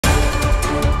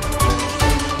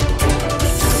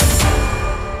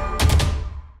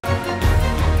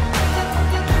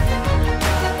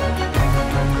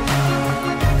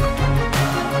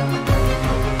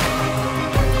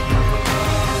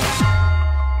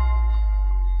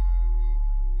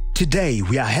Today,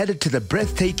 we are headed to the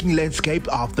breathtaking landscape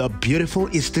of the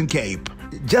beautiful Eastern Cape.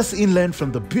 Just inland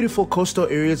from the beautiful coastal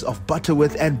areas of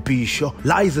Butterworth and Bisho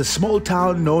lies a small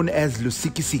town known as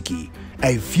Lusikisiki,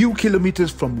 a few kilometers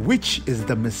from which is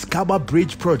the Miskaba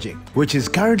Bridge project, which is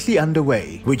currently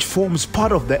underway, which forms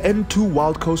part of the N2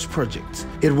 Wild Coast project.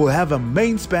 It will have a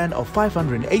main span of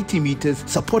 580 meters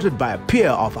supported by a pier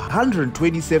of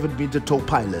 127 meter tall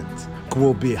pylons.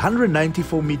 Will be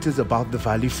 194 meters above the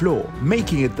valley floor,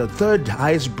 making it the third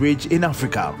highest bridge in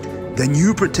Africa. The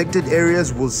new protected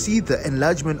areas will see the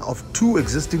enlargement of two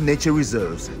existing nature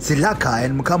reserves, Silaka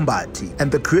and Mukambati, and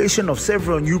the creation of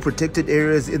several new protected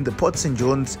areas in the Port St.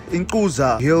 John's,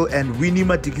 Inkuza Hill and Winnie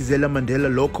Madikizela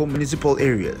Mandela local municipal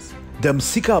areas. The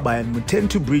Msikaba and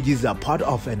Mutentu bridges are part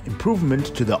of an improvement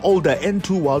to the older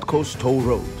N2 Wild Coast toll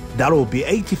road that will be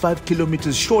 85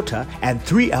 kilometers shorter and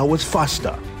 3 hours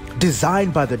faster.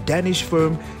 Designed by the Danish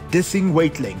firm Dissing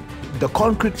Waitling, the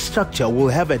concrete structure will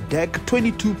have a deck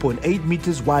 22.8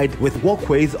 meters wide with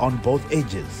walkways on both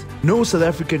edges. No South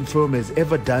African firm has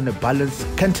ever done a balanced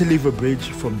cantilever bridge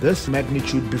from this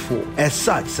magnitude before. As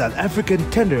such, South African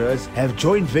tenderers have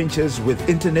joined ventures with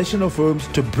international firms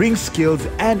to bring skills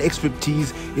and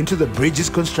expertise into the bridge's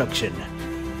construction.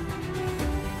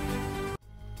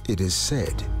 It is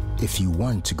said, if you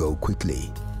want to go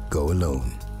quickly, go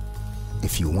alone.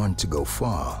 If you want to go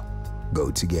far, go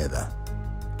together.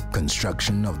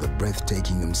 Construction of the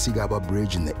breathtaking Msikaba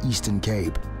Bridge in the Eastern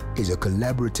Cape is a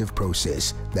collaborative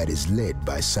process that is led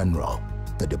by SANRAL,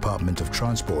 the Department of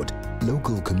Transport,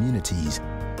 local communities,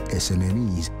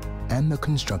 SMMEs, and the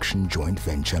construction joint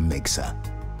venture MEXA.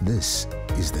 This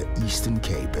is the Eastern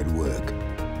Cape at work.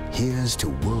 Here's to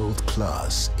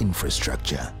world-class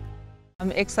infrastructure.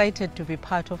 I'm excited to be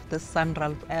part of the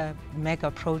SANRAL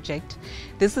mega project.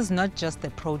 This is not just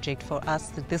a project for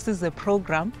us. This is a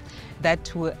program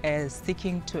that is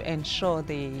seeking to ensure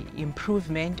the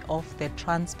improvement of the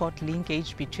transport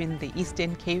linkage between the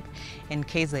Eastern Cape and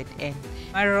KZN.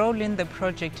 My role in the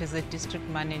project as a district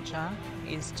manager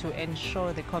is to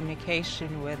ensure the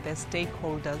communication with the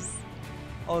stakeholders,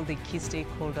 all the key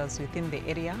stakeholders within the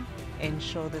area,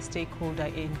 ensure the stakeholder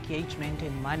engagement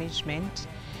and management,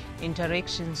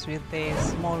 interactions with the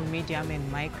small, medium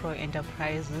and micro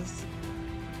enterprises,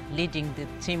 leading the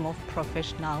team of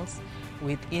professionals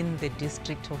within the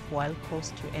district of Wild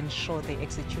Coast to ensure the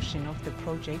execution of the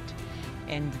project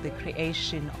and the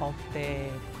creation of the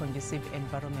conducive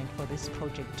environment for this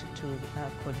project to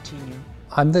continue.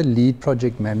 I'm the lead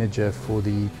project manager for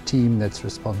the team that's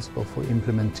responsible for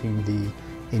implementing the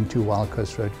N2 Wild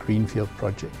Coast Road Greenfield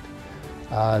project.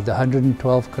 The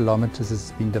 112 kilometers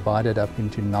has been divided up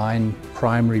into 9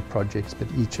 primary projects, but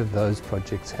each of those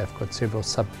projects have got several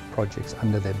sub-projects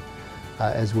under them,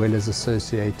 as well as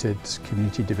associated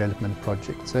community development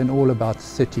projects. So in all, about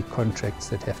 30 contracts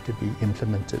that have to be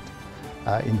implemented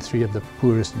in 3 of the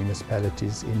poorest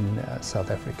municipalities in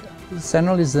South Africa.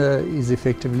 SANRAL is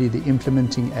effectively the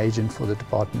implementing agent for the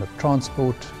Department of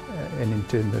Transport and in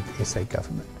turn the SA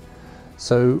government.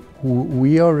 So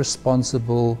we are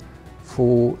responsible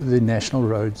for the National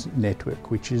Roads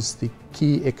Network, which is the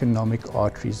key economic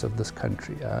arteries of this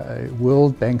country.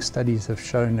 World Bank studies have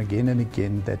shown again and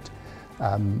again that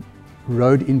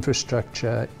road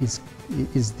infrastructure is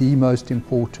the most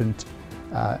important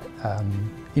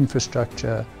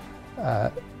infrastructure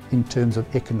in terms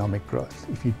of economic growth.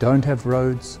 If you don't have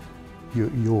roads,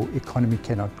 your economy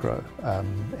cannot grow,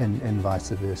 and vice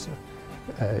versa.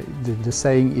 The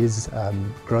saying is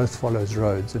growth follows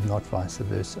roads and not vice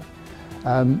versa.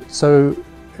 And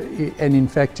in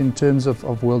fact, in terms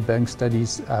of World Bank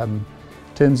studies, in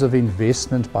terms of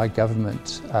investment by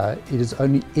government, it is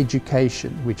only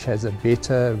education which has a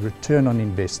better return on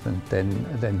investment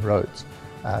than roads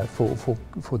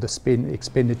for the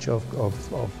expenditure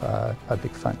of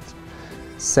public funds.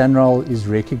 SANRAL is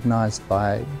recognized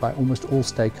by almost all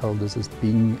stakeholders as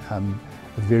being a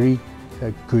very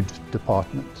good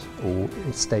department or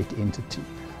state entity.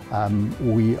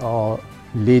 We are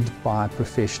led by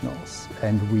professionals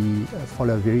and we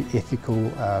follow very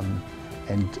ethical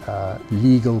and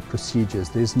legal procedures.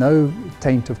 There's no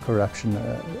taint of corruption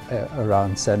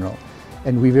around SANRAL,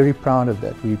 and we're very proud of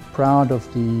that. We're proud of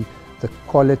the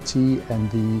quality and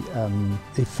the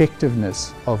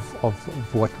effectiveness of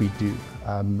what we do.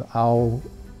 Our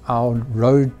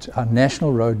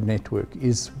national road network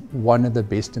is one of the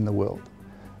best in the world.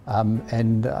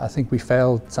 And I think we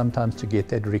fail sometimes to get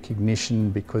that recognition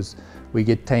because we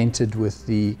get tainted with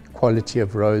the quality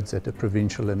of roads at a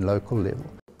provincial and local level.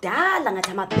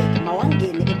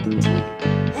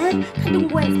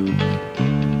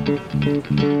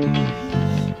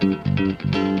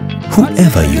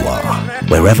 Whoever you are,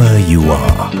 wherever you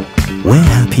are, we're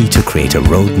happy to create a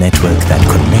road network that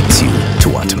connects you to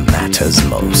what matters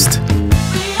most.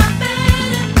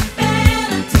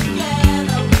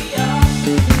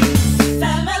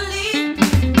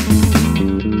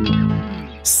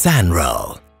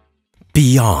 SANRAL,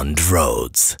 beyond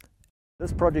roads.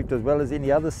 This project, as well as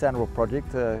any other SANRAL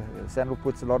project, SANRAL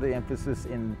puts a lot of emphasis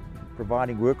in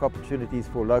providing work opportunities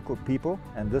for local people,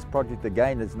 and this project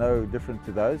again is no different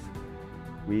to those.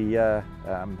 We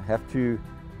have to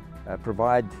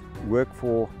provide work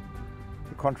for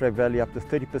the contract value up to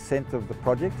 30% of the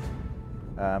project.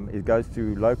 It goes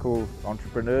to local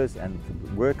entrepreneurs and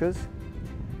workers.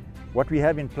 What we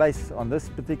have in place on this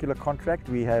particular contract,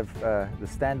 we have the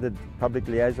standard public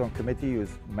liaison committee, who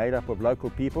is made up of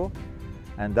local people,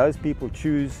 and those people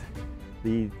choose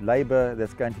the labour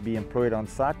that's going to be employed on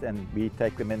site, and we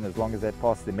take them in. As long as they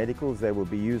pass the medicals, they will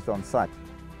be used on site.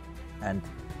 And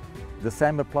the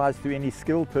same applies to any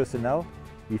skilled personnel.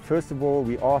 First of all,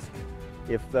 we ask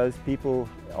if those people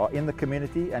are in the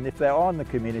community, and if they are in the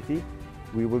community,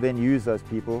 we will then use those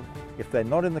people. If they're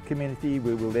not in the community,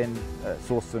 we will then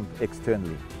source them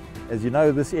externally. As you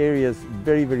know, this area is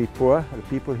very, very poor. The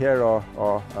people here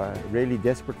are really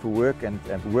desperate for work and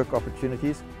work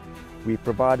opportunities. We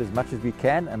provide as much as we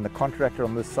can, and the contractor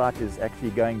on this site is actually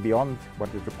going beyond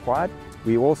what is required.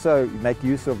 We also make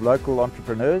use of local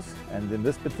entrepreneurs, and in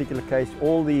this particular case,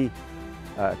 all the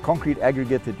concrete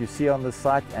aggregate that you see on the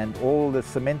site and all the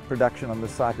cement production on the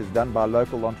site is done by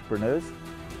local entrepreneurs.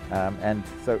 And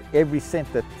so every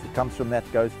cent that comes from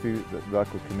that goes to the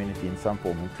local community in some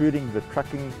form, including the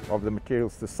trucking of the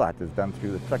materials to site is done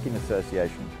through the Trucking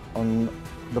Association. On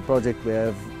the project we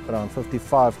have around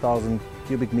 55,000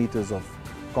 cubic meters of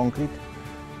concrete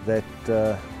that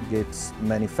gets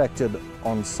manufactured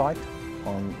on site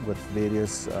with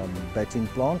various batching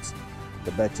plants.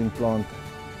 The batching plant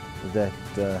that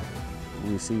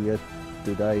we see here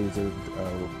today is a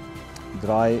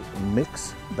dry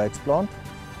mix batch plant.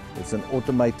 It's an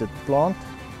automated plant.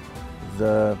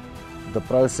 The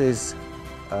process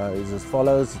is as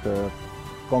follows. The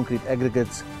concrete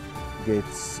aggregates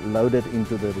gets loaded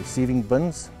into the receiving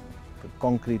bins. The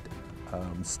concrete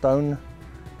stone,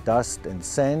 dust and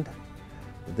sand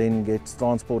then gets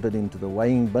transported into the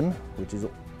weighing bin, which is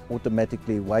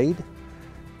automatically weighed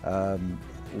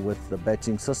with the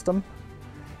batching system.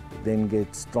 Then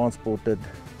gets transported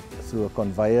through a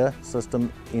conveyor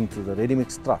system into the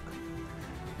ready-mix truck.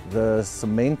 The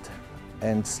cement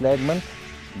and slagment,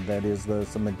 that is the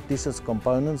cementitious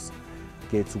components,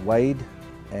 gets weighed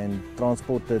and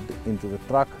transported into the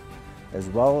truck, as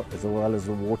well as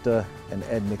the water and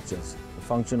admixtures. The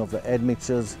function of the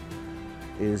admixtures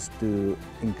is to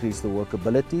increase the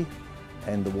workability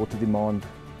and the water demand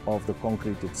of the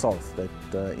concrete itself.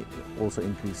 That also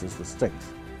increases the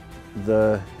strength.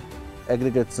 The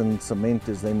aggregates and cement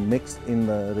is then mixed in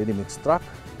the ready-mix truck,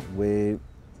 where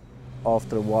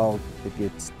after a while it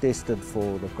gets tested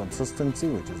for the consistency,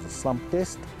 which is a slump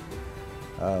test.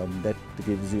 That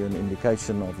gives you an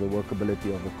indication of the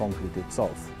workability of the concrete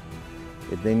itself.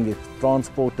 It then gets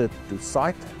transported to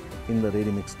site in the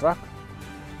ready-mix truck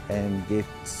and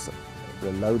gets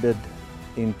loaded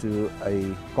into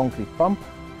a concrete pump,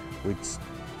 which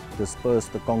disperses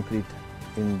the concrete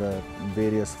in the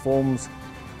various forms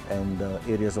and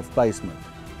areas of placement.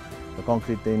 The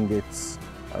concrete then gets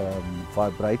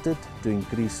vibrated to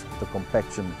increase the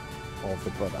compaction of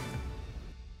the product.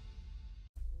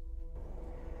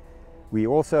 We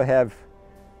also have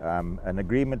an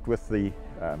agreement with the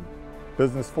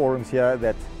business forums here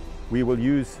that we will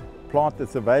use plant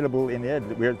that's available in there,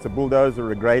 where it's a bulldozer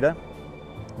or a grader.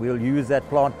 We'll use that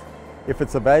plant if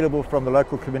it's available from the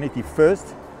local community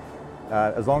first,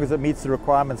 as long as it meets the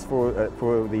requirements for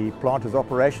the plant is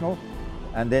operational,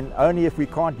 and then only if we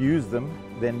can't use them,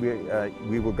 then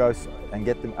we will go and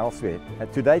get them elsewhere.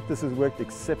 To date, this has worked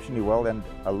exceptionally well, and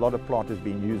a lot of plant has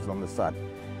been used on the site.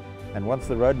 And once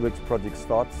the roadworks project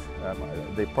starts,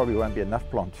 there probably won't be enough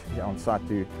plant on site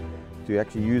to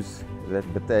actually use that,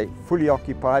 but they're fully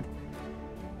occupied.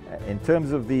 In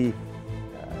terms of the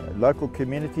local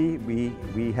community,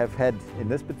 we have had, in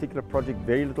this particular project,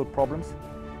 very little problems.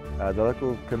 The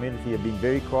local community have been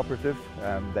very cooperative.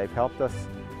 They've helped us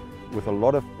with a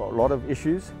lot of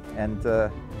issues, and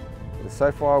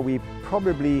so far we're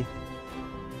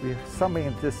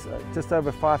somewhere just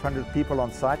over 500 people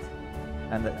on site,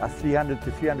 and 300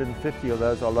 to 350 of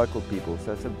those are local people,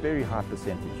 so it's a very high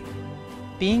percentage.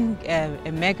 Being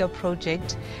a mega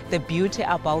project, the beauty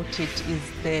about it is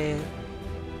the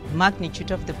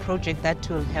magnitude of the project that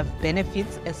will have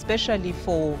benefits, especially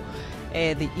for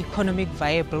the economic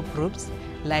viable groups.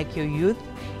 like your youth.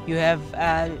 You have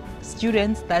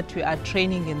students that we are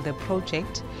training in the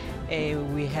project.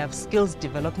 We have skills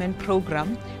development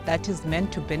program that is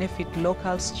meant to benefit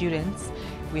local students.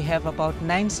 We have about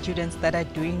 9 students that are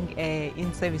doing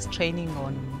in-service training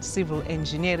on civil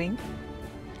engineering.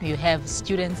 You have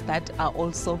students that are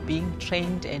also being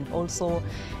trained and also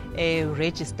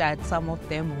registered, some of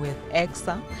them with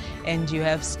EXA, and you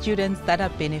have students that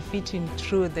are benefiting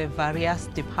through the various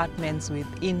departments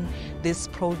within this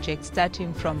project,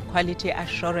 starting from quality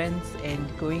assurance and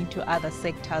going to other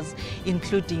sectors,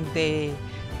 including the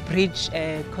bridge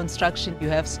construction. You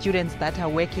have students that are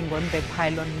working on the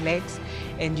pylon legs,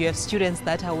 and you have students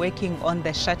that are working on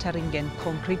the shuttering and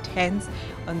concrete hands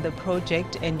on the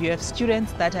project, and you have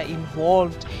students that are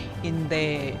involved in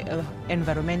the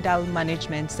environmental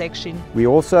management section. We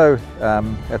also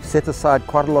have set aside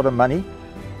quite a lot of money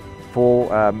for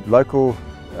local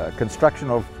construction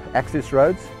of access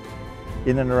roads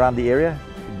in and around the area.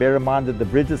 Bear in mind that the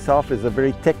bridge itself is a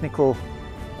very technical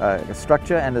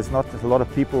structure, and there's not a lot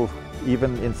of people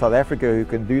even in South Africa who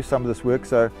can do some of this work.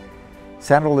 So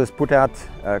SANRAL has put out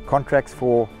contracts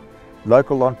for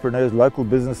local entrepreneurs, local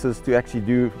businesses to actually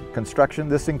do construction.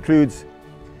 This includes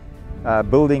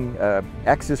building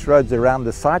access roads around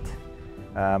the site,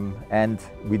 and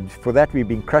for that we've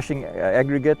been crushing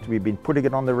aggregate, we've been putting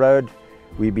it on the road,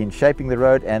 we've been shaping the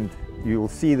road, and you'll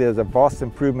see there's a vast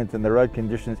improvement in the road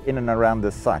conditions in and around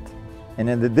this site. And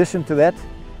in addition to that,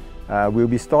 we'll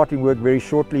be starting work very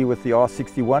shortly with the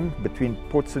R61 between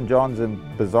Port St. John's and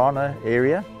Bizana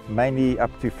area, mainly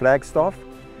up to Flagstaff,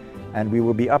 and we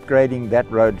will be upgrading that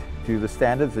road to the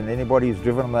standards, and anybody who's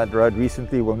driven on that road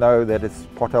recently will know that it's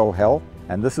pothole hell.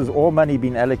 And this is all money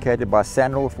being allocated by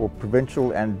SANRAL for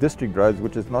provincial and district roads,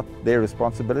 which is not their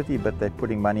responsibility, but they're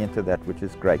putting money into that, which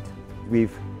is great.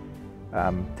 We've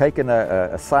taken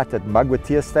a site at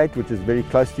Magwatia Estate, which is very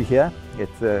close to here.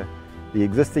 It's the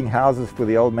existing houses for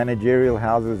the old managerial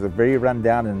houses are very run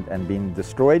down and been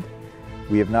destroyed.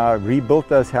 We have now rebuilt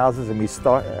those houses, and we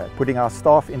start putting our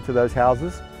staff into those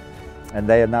houses, and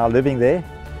they are now living there,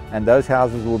 and those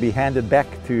houses will be handed back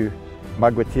to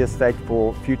Magwatia Estate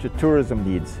for future tourism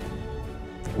needs,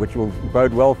 which will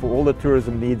bode well for all the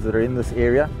tourism needs that are in this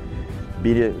area,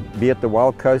 be it the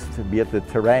wild coast, be it the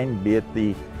terrain, be it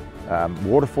the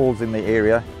waterfalls in the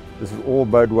area. This is all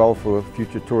bode well for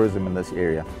future tourism in this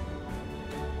area.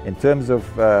 In terms of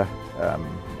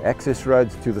access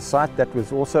roads to the site, that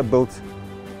was also built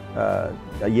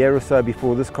a year or so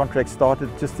before this contract started,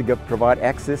 just to provide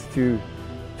access to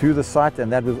the site,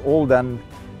 and that was all done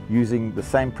using the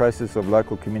same process of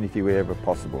local community wherever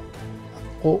possible.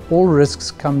 All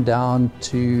risks come down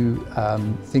to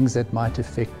things that might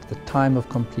affect the time of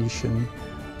completion,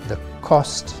 the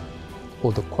cost,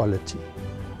 or the quality.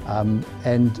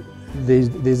 And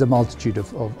there's a multitude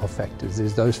of factors.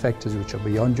 There's those factors which are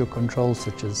beyond your control,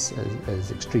 such as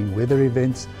extreme weather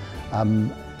events,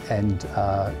 and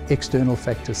external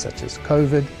factors such as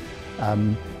COVID.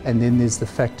 And then there's the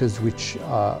factors which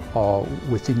are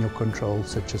within your control,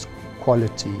 such as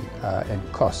quality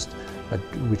and cost, but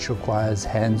which requires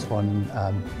hands-on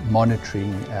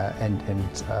monitoring and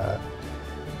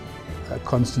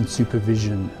constant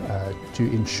supervision to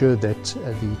ensure that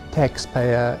the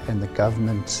taxpayer and the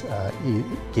government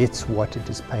gets what it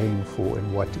is paying for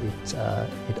and what it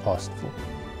asked for.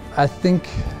 I think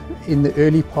in the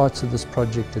early parts of this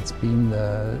project it's been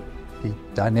the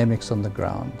dynamics on the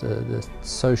ground, the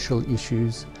social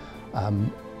issues,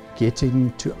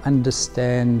 getting to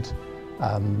understand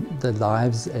the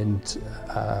lives and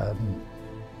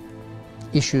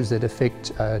issues that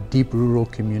affect deep rural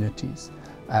communities.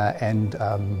 And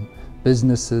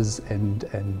businesses and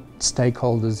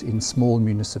stakeholders in small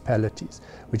municipalities,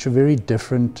 which are very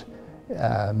different,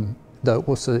 though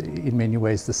also in many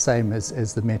ways the same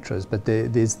as the metros, but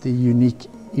there's the unique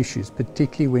issues,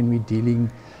 particularly when we're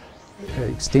dealing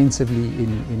extensively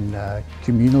in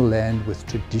communal land with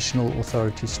traditional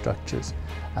authority structures,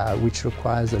 which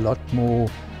requires a lot more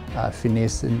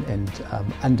finesse and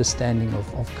understanding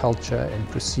of culture and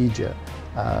procedure,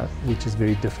 which is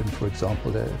very different, for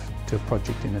example, to a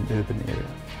project in an urban area.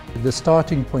 The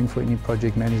starting point for any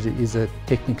project manager is a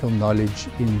technical knowledge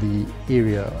in the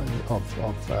area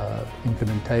of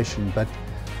implementation, but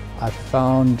I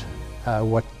found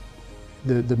what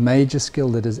the major skill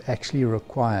that is actually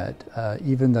required,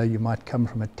 even though you might come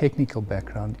from a technical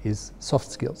background, is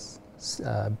soft skills.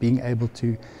 Being able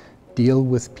to deal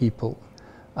with people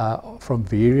from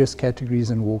various categories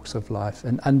and walks of life,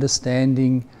 and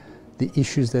understanding the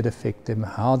issues that affect them,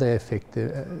 how they affect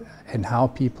them, and how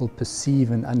people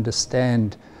perceive and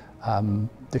understand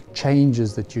the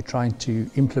changes that you're trying to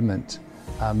implement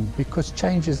because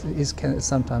change is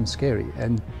sometimes scary,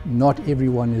 and not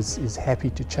everyone is happy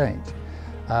to change.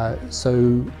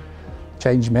 So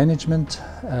change management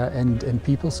and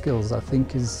people skills, I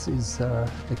think, is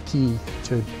the key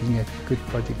to being a good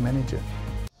project manager.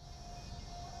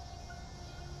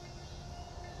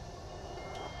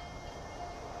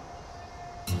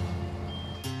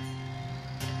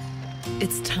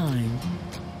 It's time.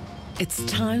 It's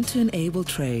time to enable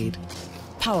trade,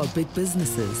 power big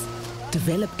businesses,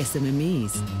 develop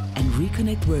SMMEs, and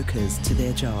reconnect workers to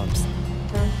their jobs.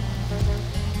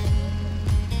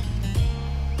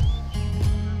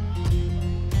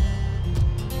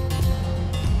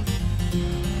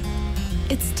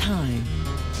 It's time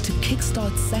to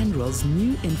kickstart SANRAL's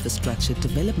new infrastructure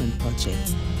development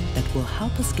projects that will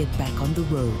help us get back on the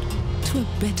road to a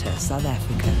better South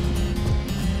Africa.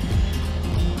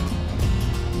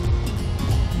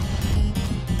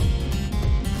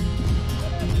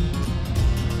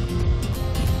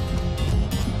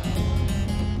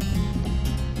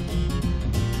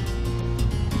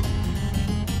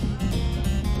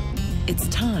 It's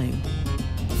time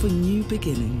for new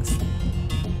beginnings.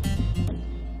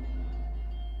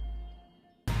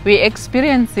 We're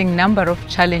experiencing a number of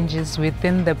challenges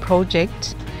within the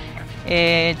project.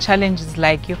 Challenges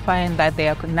like you find that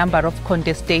there are a number of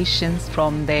contestations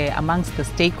amongst the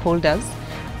stakeholders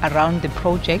around the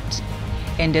project,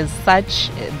 and as such,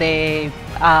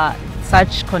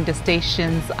 such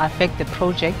contestations affect the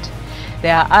project.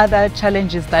 There are other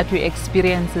challenges that we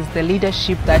experience is the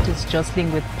leadership that is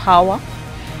jostling with power,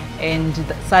 and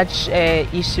such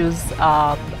issues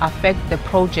affect the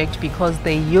project because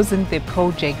they're using the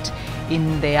project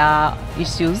in their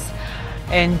issues.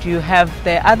 And you have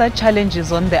the other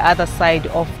challenges on the other side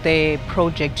of the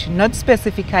project, not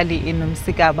specifically in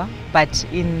Msigaba, but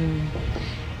in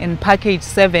package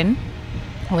 7,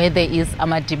 where there is a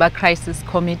Madiba Crisis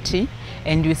Committee,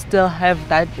 and we still have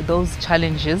those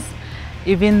challenges.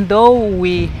 Even though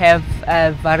we have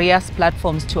various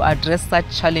platforms to address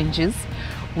such challenges,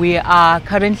 we are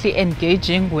currently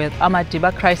engaging with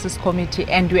Madiba Crisis Committee,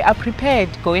 and we are prepared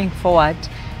going forward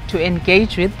to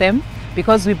engage with them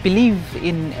because we believe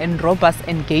in robust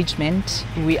engagement.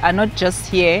 We are not just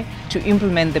here to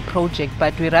implement the project,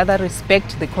 but we rather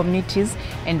respect the communities,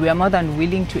 and we are more than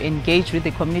willing to engage with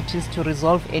the communities to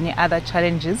resolve any other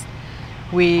challenges.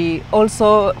 We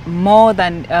also more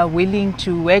than willing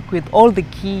to work with all the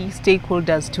key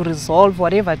stakeholders to resolve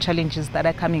whatever challenges that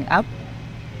are coming up.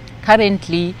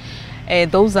 Currently,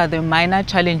 those are the minor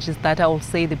challenges that I will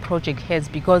say the project has,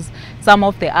 because some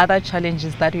of the other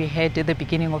challenges that we had at the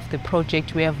beginning of the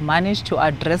project, we have managed to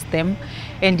address them.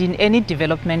 And in any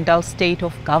developmental state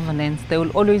of governance, there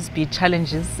will always be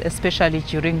challenges, especially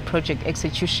during project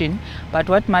execution. But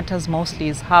what matters mostly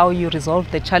is how you resolve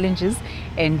the challenges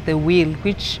and the will,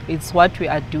 which is what we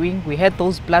are doing. We had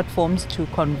those platforms to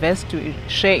converse, to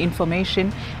share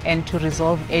information, and to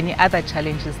resolve any other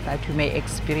challenges that we may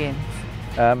experience.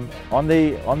 On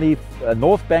the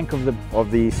north bank of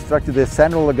the structure, the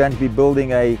SANRAL are going to be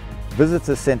building a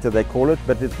visitor centre, they call it,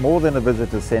 but it's more than a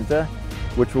visitor centre,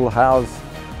 which will house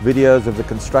videos of the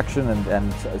construction,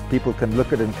 and people can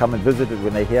look at it and come and visit it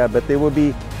when they're here. But there will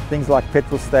be things like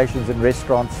petrol stations and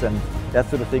restaurants and that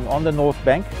sort of thing on the north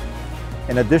bank.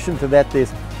 In addition to that,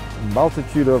 there's a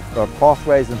multitude of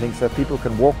pathways and things so people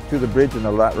can walk to the bridge and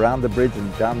around the bridge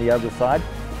and down the other side.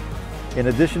 In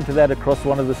addition to that, across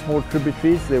one of the small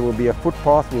tributaries, there will be a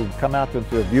footpath. We'll come out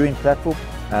into a viewing platform,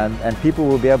 and people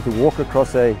will be able to walk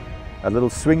across a little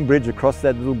swing bridge across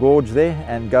that little gorge there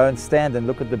and go and stand and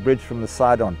look at the bridge from the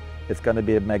side on. It's going to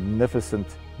be a magnificent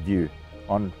view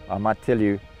on, I might tell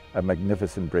you, a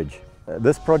magnificent bridge.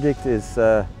 This project is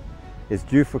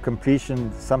due for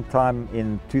completion sometime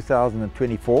in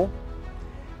 2024,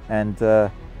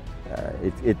 and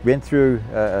it went through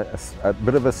a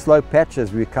bit of a slow patch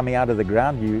as we're coming out of the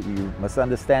ground. You must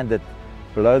understand that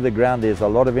below the ground there's a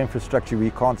lot of infrastructure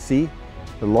we can't see.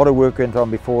 A lot of work went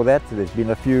on before that. There's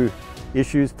been a few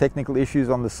issues, technical issues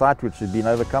on the site which have been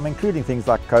overcome, including things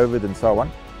like COVID and so on.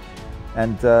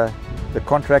 And the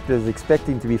contractor is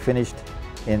expecting to be finished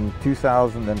in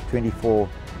 2024,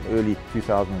 early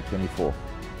 2024.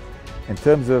 In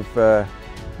terms of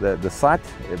the site,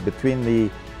 between the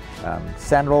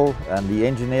SANRAL and the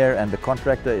engineer and the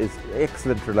contractor is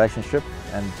excellent relationship,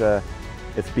 and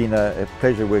it's been a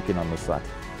pleasure working on the site.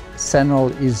 SANRAL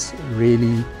is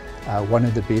really one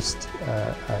of the best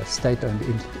state-owned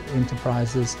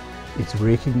enterprises. It's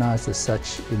recognized as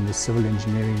such in the civil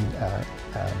engineering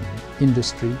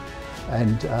industry,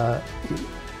 and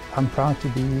I'm proud to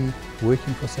be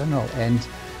working for SANRAL and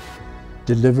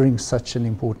delivering such an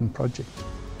important project.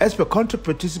 As per contract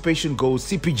participation goals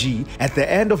CPG, at the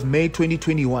end of May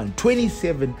 2021,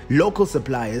 27 local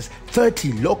suppliers,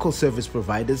 30 local service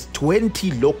providers,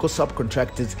 20 local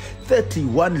subcontractors,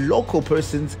 31 local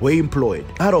persons were employed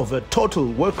out of a total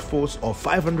workforce of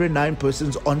 509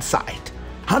 persons on site.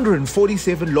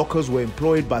 147 lockers were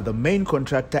employed by the main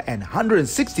contractor and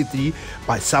 163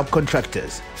 by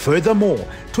subcontractors. Furthermore,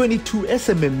 22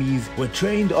 SMMEs were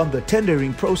trained on the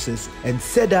tendering process and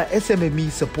SEDA SMME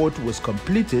support was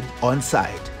completed on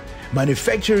site.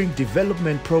 Manufacturing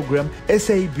Development Program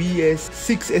SABS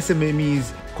 6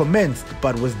 SMMEs commenced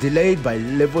but was delayed by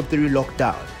Level 3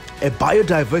 lockdown. A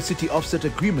biodiversity offset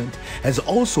agreement has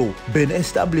also been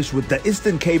established with the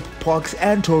Eastern Cape Parks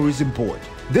and Tourism Board.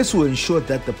 This will ensure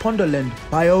that the Ponderland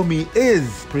biome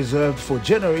is preserved for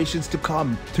generations to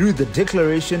come through the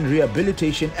declaration,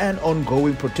 rehabilitation and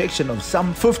ongoing protection of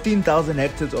some 15,000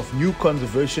 hectares of new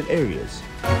conservation areas.